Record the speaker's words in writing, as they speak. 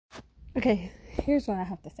Okay, here's what I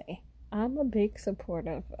have to say. I'm a big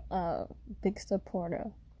supporter. I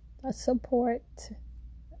support,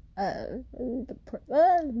 I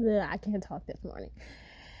can't talk this morning.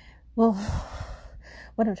 Well,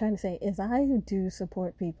 what I'm trying to say is I do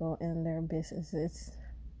support people in their businesses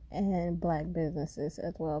and black businesses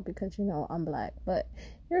as well because I'm black. But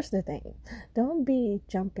here's the thing, don't be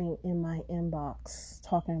jumping in my inbox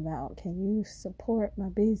talking about, can you support my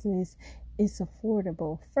business? It's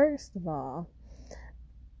affordable. First of all,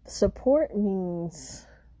 support means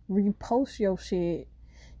repost your shit.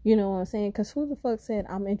 You know what I'm saying? Because who the fuck said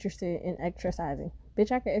I'm interested in exercising?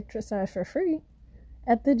 Bitch, I can exercise for free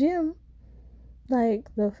at the gym. Like,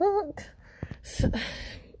 the fuck?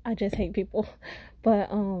 I just hate people. But,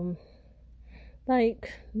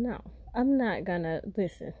 like, no. I'm not gonna,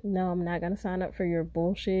 listen, no, I'm not gonna sign up for your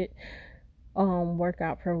bullshit,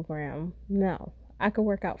 workout program. No. I can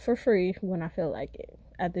work out for free when I feel like it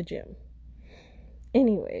at the gym.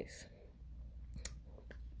 Anyways,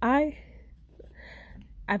 I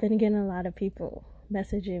I've been getting a lot of people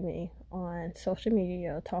messaging me on social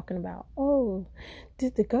media talking about, oh,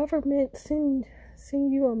 did the government send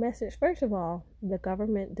you a message? First of all, the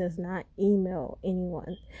government does not email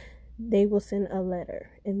anyone. They will send a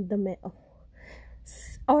letter in the mail.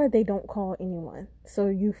 Or they don't call anyone. So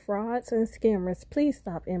you frauds and scammers, please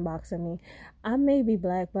stop inboxing me. I may be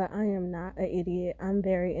black, but I am not an idiot. I'm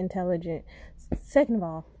very intelligent. Second of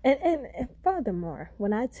all, and furthermore,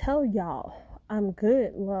 when I tell y'all I'm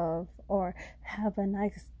good, love, or have a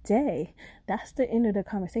nice day, that's the end of the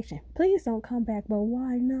conversation. Please don't come back, but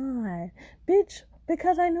why not? Bitch,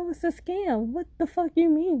 because I know it's a scam. What the fuck you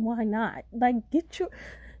mean, why not? Like,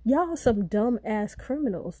 y'all some dumb ass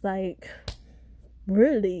criminals. Like,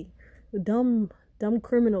 really dumb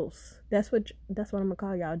criminals. That's what I'm gonna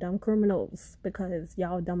call y'all, dumb criminals, because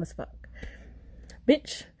y'all dumb as fuck.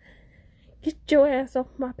 Bitch, get your ass off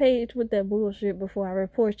my page with that bullshit before I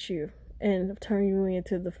report you and turn you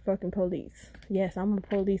into the fucking police. Yes, I'm a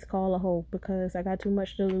police call a hoe because I got too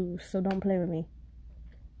much to lose, so don't play with me.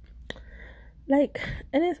 Like,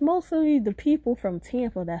 and it's mostly the people from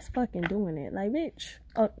Tampa that's fucking doing it. Like, bitch.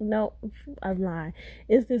 Oh, no, I'm lying.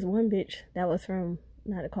 It's this one bitch that was from,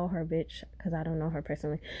 not to call her bitch, because I don't know her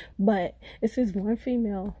personally, but it's this one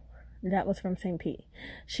female that was from St. Pete.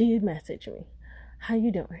 She messaged me, how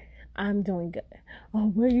you doing? I'm doing good. Oh,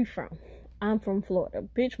 where you from? I'm from Florida.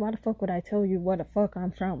 Bitch, why the fuck would I tell you where the fuck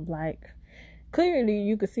I'm from? Like, clearly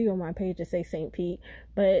you could see on my page it say St. Pete,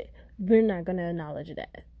 but we're not gonna acknowledge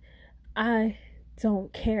that. I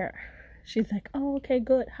don't care. She's like, oh, okay,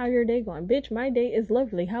 good. How your day going? Bitch, my day is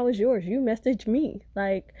lovely. How is yours? You messaged me.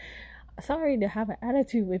 Like, sorry to have an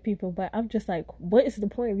attitude with people, but I'm just like, what is the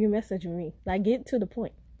point of you messaging me? Like, get to the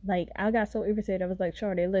point. Like, I got so irritated. I was like,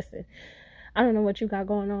 Shorty, listen, I don't know what you got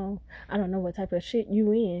going on. I don't know what type of shit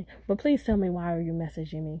you in, but please tell me, why are you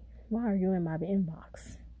messaging me? Why are you in my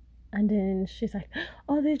inbox? And then she's like,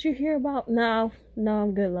 oh, did you hear about? No,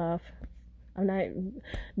 I'm good, love. I'm not,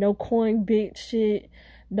 no coin bitch shit,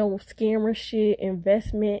 no scammer shit,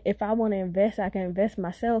 investment. If I want to invest, I can invest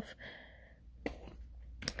myself.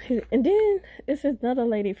 And then this another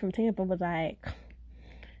lady from Tampa was like,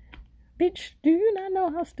 bitch, do you not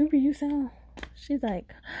know how stupid you sound? She's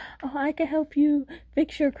like, oh, I can help you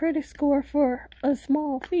fix your credit score for a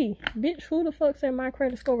small fee. Bitch, who the fuck said my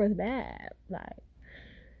credit score was bad? Like,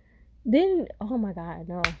 then, oh my God,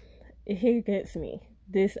 no. He gets me.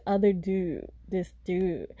 This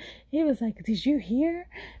dude, he was like, did you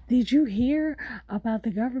hear about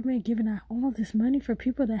the government giving out all this money for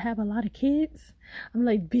people that have a lot of kids? I'm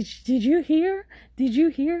like, bitch, did you hear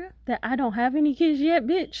that I don't have any kids yet?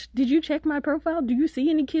 Bitch, did you check my profile? Do you see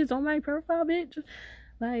any kids on my profile, bitch?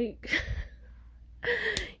 Like,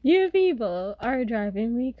 you people are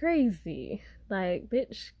driving me crazy. Like,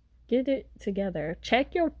 bitch, get it together.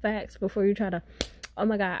 Check your facts before you try to. Oh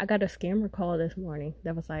my God, I got a scammer call this morning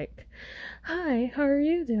that was like, hi, how are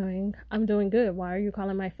you doing? I'm doing good. Why are you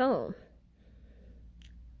calling my phone?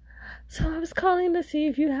 So I was calling to see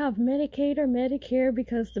if you have Medicaid or Medicare,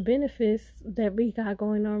 because the benefits that we got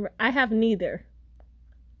going on, I have neither.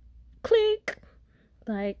 Click.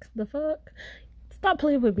 Like, the fuck? Stop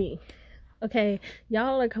playing with me. Okay,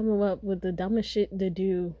 y'all are coming up with the dumbest shit to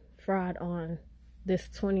do fraud on this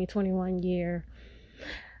 2021 year.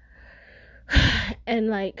 And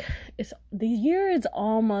like, it's the year is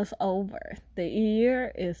almost over. The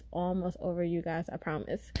year is almost over, you guys. I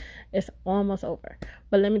promise, it's almost over.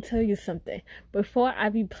 But let me tell you something. Before I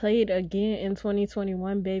be played again in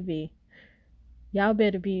 2021, baby, y'all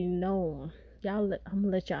better be known. I'm gonna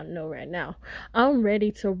let y'all know right now. I'm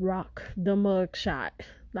ready to rock the mug shot.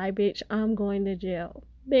 Like, bitch, I'm going to jail.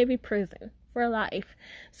 baby, prison for life.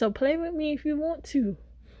 So play with me if you want to.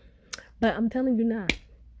 But I'm telling you now,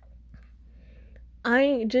 I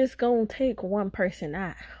ain't just gonna take one person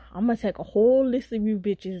out. I'm gonna take a whole list of you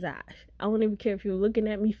bitches out. I don't even care if you're looking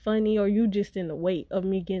at me funny or you just in the way of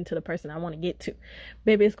me getting to the person I want to get to.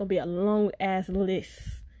 Baby, it's gonna be a long ass list.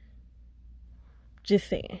 Just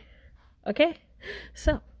saying. Okay?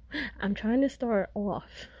 So, I'm trying to start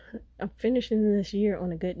off. I'm finishing this year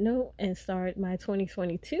on a good note and start my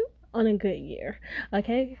 2022 on a good year.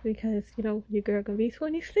 Okay? Because, you know, your girl gonna be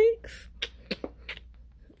 26.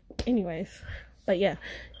 Anyways. But yeah,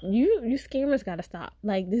 you scammers gotta stop.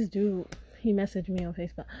 Like this dude, he messaged me on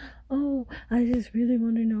Facebook. Oh, I just really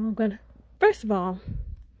want to know. I'm gonna. First of all,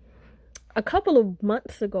 a couple of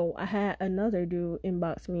months ago, I had another dude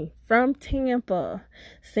inbox me from Tampa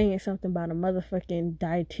saying something about a motherfucking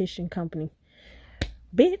dietitian company.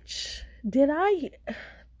 Bitch, did I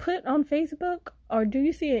put on Facebook or do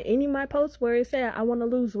you see in any of my posts where it said I want to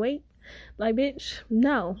lose weight? Like, bitch,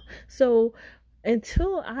 no. So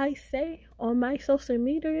until I say on my social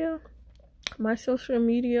media,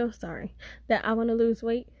 that I want to lose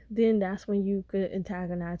weight, then that's when you could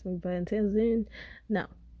antagonize me. But until then, no.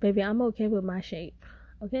 Baby, I'm okay with my shape.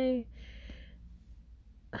 Okay?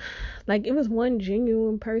 Like, it was one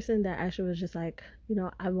genuine person that actually was just like, you know,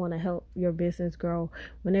 I want to help your business grow.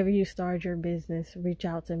 Whenever you start your business, reach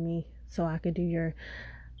out to me so I could do your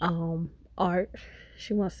art.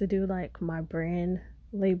 She wants to do like my brand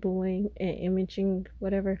labeling and imaging,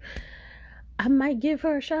 whatever. I might give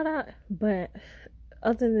her a shout out, but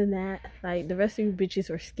other than that, like, the rest of you bitches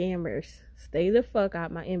are scammers. Stay the fuck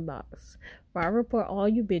out my inbox, or I report all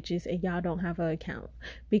you bitches and y'all don't have an account,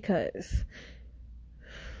 because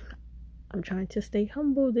I'm trying to stay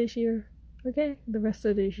humble this year. Okay, the rest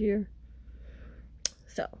of this year.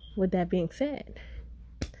 So with that being said,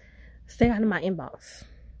 stay out of my inbox.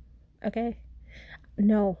 Okay?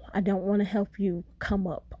 No, I don't want to help you come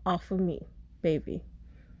up off of me, baby.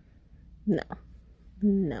 No,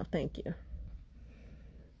 thank you.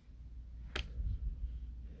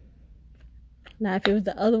 Now, if it was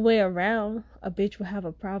the other way around, a bitch would have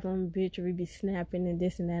a problem, bitch would be snapping and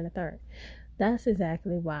this and that and the third. That's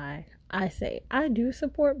exactly why I say I do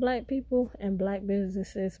support black people and black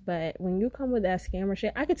businesses, but when you come with that scammer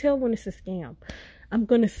shit, I can tell when it's a scam. I'm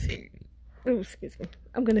gonna send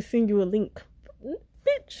you a link.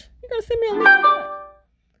 Bitch, you gonna send me a link?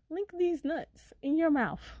 Link these nuts in your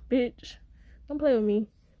mouth, bitch. Don't play with me.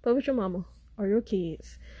 Play with your mama or your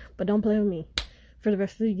kids, but don't play with me for the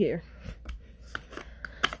rest of the year.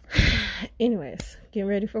 Anyways, getting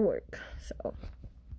ready for work. So